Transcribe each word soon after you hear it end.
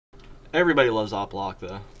Everybody loves op block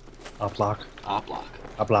though. Op block. Op block.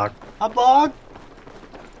 Op block. Op block.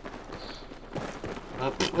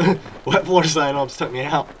 Wet floor sign-ups took me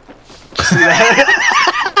out. See that?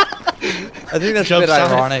 I think that's a Jumps bit on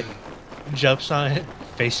it. ironic. Jumps on it,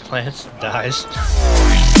 face plants, dies.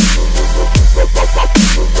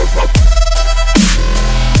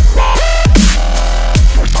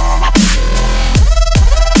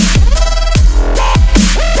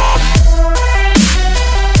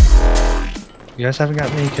 You guys haven't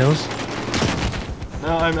got many kills?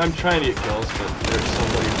 No, I'm trying to get kills, but there's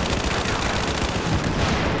somebody.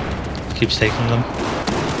 Keeps taking them.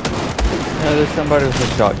 No, there's somebody with a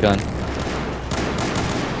shotgun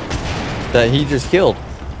that he just killed.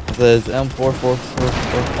 It says M4444.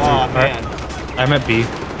 Oh man. I'm at B.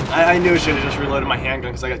 I knew I should have just reloaded my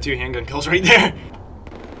handgun because I got 2 handgun kills right there.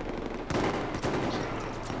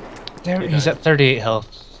 Damn it, he's at 38 health.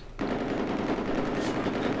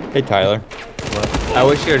 Hey Tyler. What? I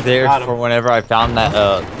wish you were there Got him. for whenever I found that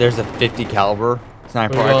there's a 50 caliber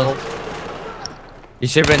sniper Where you rifle. You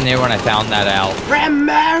should have been there when I found that out.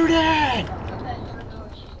 Promoted!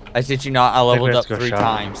 I said you not. I leveled Maybe up let's go 3 shop.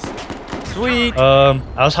 times. Sweet. I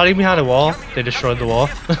was hiding behind a wall. They destroyed the wall.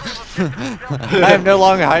 I am no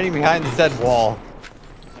longer hiding behind the said wall.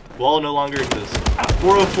 Wall no longer exists.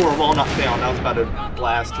 404, wall not found. I was about to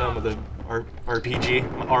blast him with a RPG,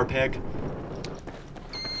 RPEG.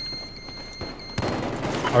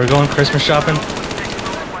 Are we going Christmas shopping?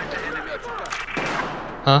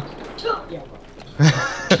 Huh?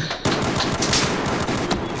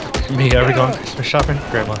 Me, are we going Christmas shopping?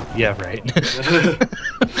 Grandma. Yeah, right.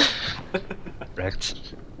 Wrecked.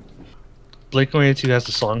 Blink-182 has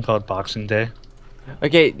a song called Boxing Day.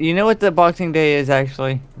 Okay, do you know what the Boxing Day is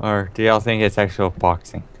actually? Or do y'all think it's actual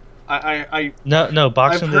boxing? No,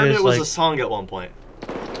 Boxing I've heard Day is it was like... a song at one point,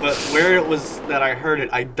 but where it was that I heard it,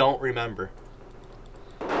 I don't remember.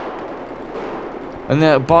 And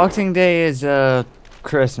the Boxing Day is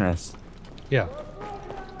Christmas. Yeah.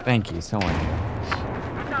 Thank you so much.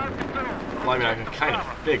 Well, I mean, I kind of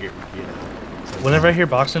figured, you know. Whenever I hear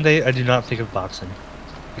Boxing Day, I do not think of boxing.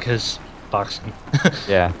 Because boxing.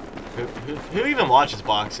 Yeah. Who even watches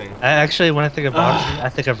boxing? Actually, when I think of boxing, I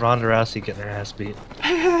think of Ronda Rousey getting her ass beat.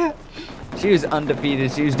 She was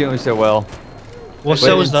undefeated. She was doing so well. Well,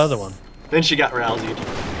 so was the other one. Then she got Rousey.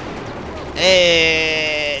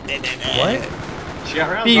 What? She got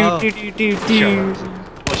Rousey. Do, Oh. do, do, do, do.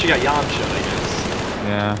 Well, she got Yamcha, I guess.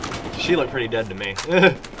 Yeah. She looked pretty dead to me.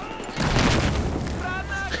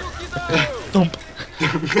 Thump.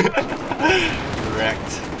 Correct.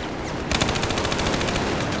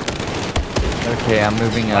 Okay, I'm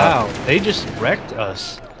moving up. Wow, they just wrecked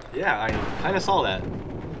us. Yeah, I kind of saw that.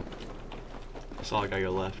 I saw a guy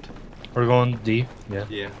go left. We're going D. Yeah.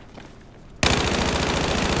 Yeah.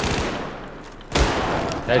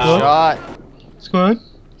 That Oh. shot. Squad.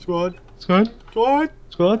 Squad. Squad. Squad.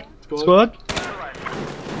 Squad. Squad. Squad.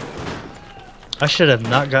 I should have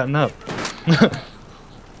not gotten up.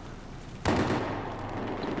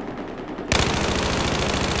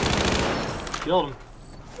 Killed him.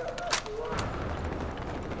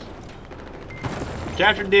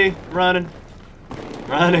 Captured D. Running.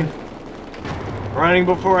 Running. Running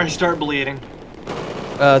before I start bleeding.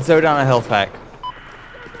 Throw down a health pack.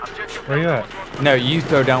 Where you at? No, you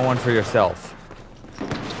throw down one for yourself.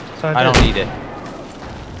 So I don't need it.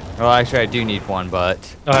 Well, actually, I do need one, but...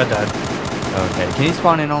 Oh, I died. Okay, can you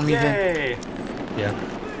spawn in on me then? Yay! Yeah.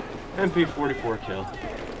 MP44 kill. Or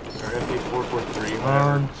MP443,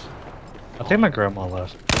 whatever. I think my grandma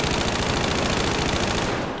left.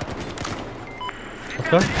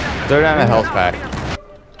 Okay. Throw down a health pack.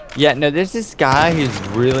 Yeah, no, there's this guy who's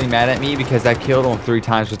really mad at me because I killed him 3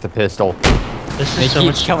 times with the pistol. This And he is so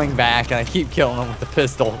keeps much. coming back, and I keep killing him with the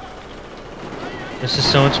pistol. This is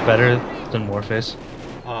so much better than Warface.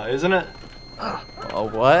 Isn't it? Oh,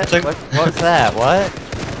 what? It's like- What's that? What?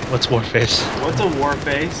 What's Warface? What's a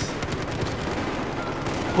Warface?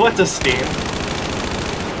 What's a Steam?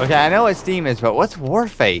 Okay, I know what Steam is, but what's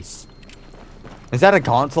Warface? Is that a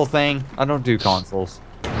console thing? I don't do consoles.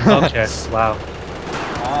 Okay. Wow.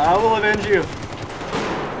 I will avenge you.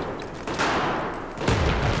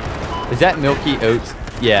 Is that Milky Oats?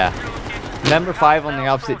 Yeah. Number 5 on the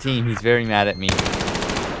opposite team, he's very mad at me.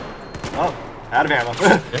 Oh, out of ammo.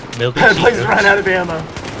 Milky That place is Secrets. running out of ammo.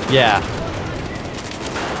 Yeah.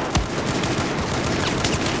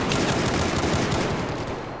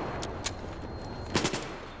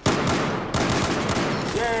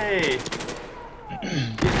 Yay!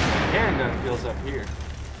 Handgun feels up here.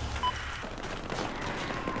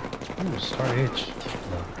 Ooh, Star H.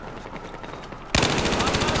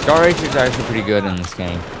 Star H is actually pretty good in this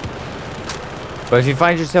game. But if you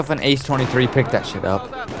find yourself an Ace 23, pick that shit up.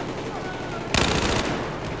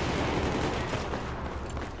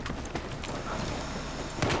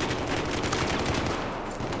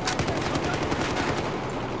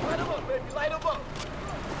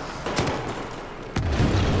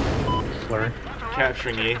 Flurry.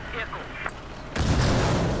 Capturing E.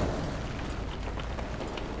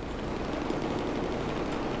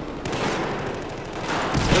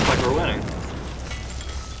 Looks like we're winning.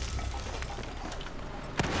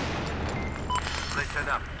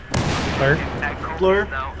 Flurry. Blur.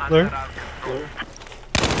 Flurry. Blur.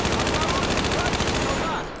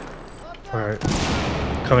 Alright.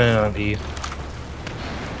 Coming in on E.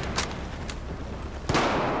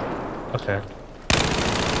 Okay.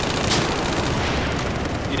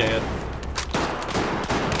 You dead.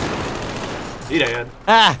 You dead.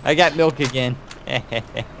 Ah, I got milk again. I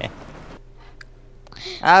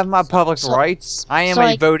have my public rights. I am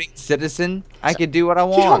a voting citizen. I can do what I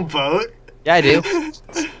You don't want. vote. Yeah, I do.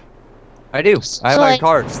 I do. I have my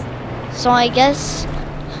cards. So I guess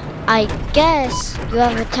you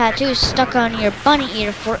have a tattoo stuck on your bunny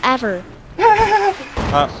ear forever.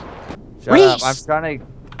 Shut Reese. up. I'm trying to.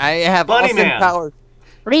 I have Bunny awesome man. powers.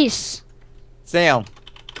 Reese, Sam,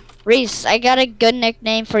 I got a good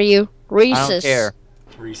nickname for you. Reese's. I don't care.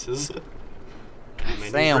 Reese's. I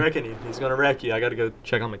mean, Sam. he's wrecking you. He's gonna wreck you. I gotta go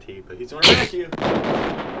check on my tea, but he's gonna wreck you.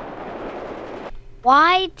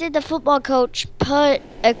 Why did the football coach put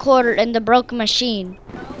a quarter in the broken machine?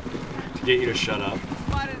 To get you to shut up.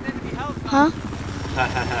 Huh? Ha ha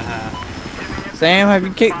ha ha. Sam, have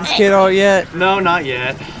you kicked this kid out yet? No, not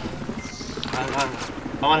yet. I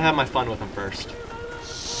want to have my fun with him first.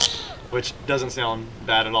 Which doesn't sound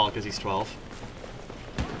bad at all because he's 12.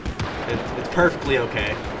 It's perfectly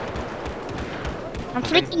okay. I'm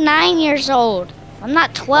freaking 9 years old. I'm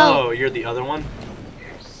not 12. Oh, you're the other one?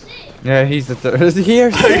 Yeah, he's the third. Here's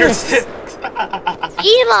Oh, you're six. 6.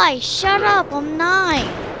 Eli, shut up. I'm 9.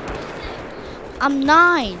 I'm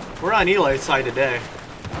 9. We're on Eli's side today.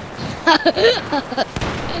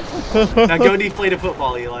 Now go deflate a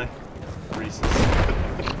football, Eli. Reese's.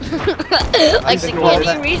 Like the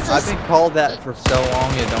candy Reese's. I've been called that for so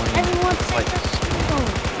long, you don't even. Everyone says like,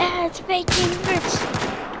 it's faking rich.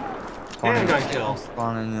 And got killed.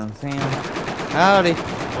 Spawning on Sam. Howdy.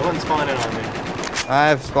 No one's spawning on me.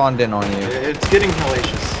 I've spawned in on you. It's getting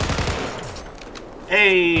hellacious.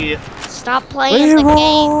 Hey! Stop playing the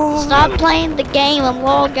game. Stop playing the game and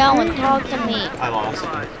log out and talk to me. I lost.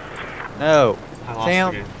 No. I lost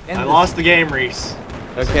Sam, the game. end I this. lost the game, Reese.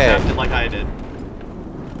 Okay. Accepted like I did.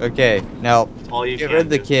 Okay. Now, That's all you get can rid of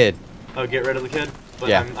the do. kid. Oh, get rid of the kid? But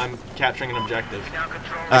Yeah. I'm capturing an objective.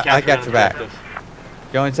 I captured got an your back. objective.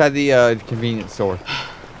 Go inside the convenience store.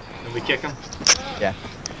 And we kick him? Yeah.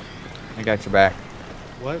 I got your back.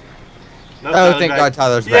 What? No, Oh, Tyler's thank back. God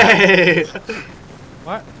Tyler's back. Yay!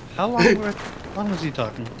 What? How long was he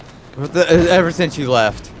talking? Ever since you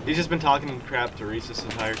left. He's just been talking crap to Reese this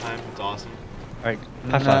entire time. It's awesome. Alright,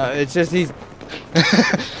 high No, five. it's just he's.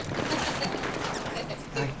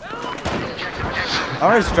 I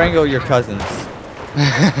want to strangle your cousins.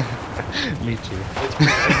 Me too.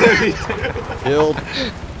 Killed.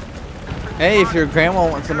 Hey, if your grandma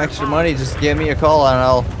wants some extra money, just give me a call and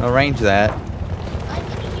I'll arrange that.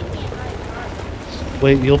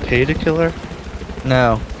 Wait, you'll pay to kill her?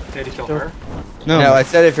 No. Did he kill her? No, I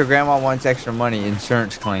said if your grandma wants extra money,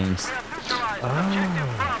 insurance claims.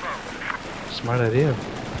 Oh. Smart idea.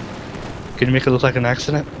 Can you make it look like an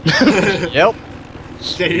accident? Yep.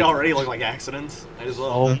 They already look like accidents. Might as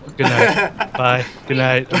well. Oh, good night. Bye. Good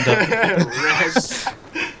night. I'm done. Wrecked.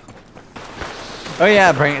 Oh yeah,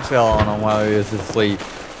 a branch fell on him while he was asleep.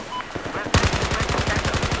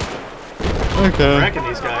 Okay. Wrecking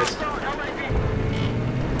these guys.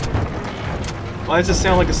 Why does this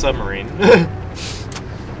sound like a submarine? Is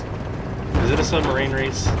it a submarine,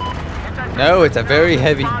 Reese? No, it's a very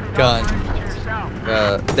heavy gun.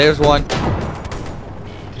 There's one.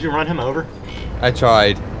 Did you run him over? I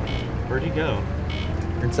tried. Where'd he go?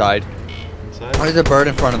 Inside. Inside? There's a bird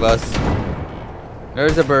in front of us.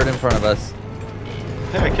 There's a bird in front of us.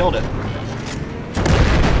 Hey, I killed it.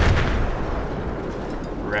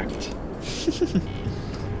 Wrecked.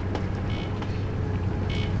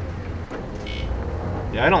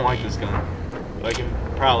 Yeah, I don't like this gun, but I can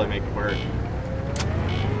probably make it work.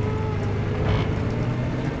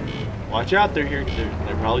 Watch out, they're here.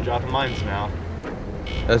 They're probably dropping mines now.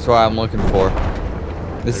 That's what I'm looking for.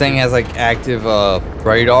 This thing has like active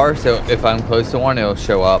radar, so if I'm close to one, it'll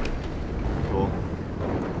show up. Cool.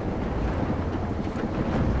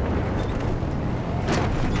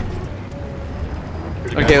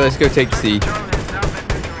 Okay, let's go take C.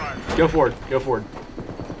 Go, Go forward. Go forward.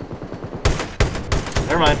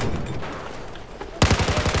 Never mind.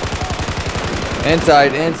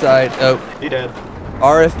 Inside, inside. Oh, He dead.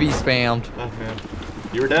 RFB spammed. Oh man.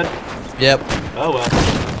 You were dead? Yep. Oh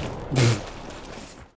well.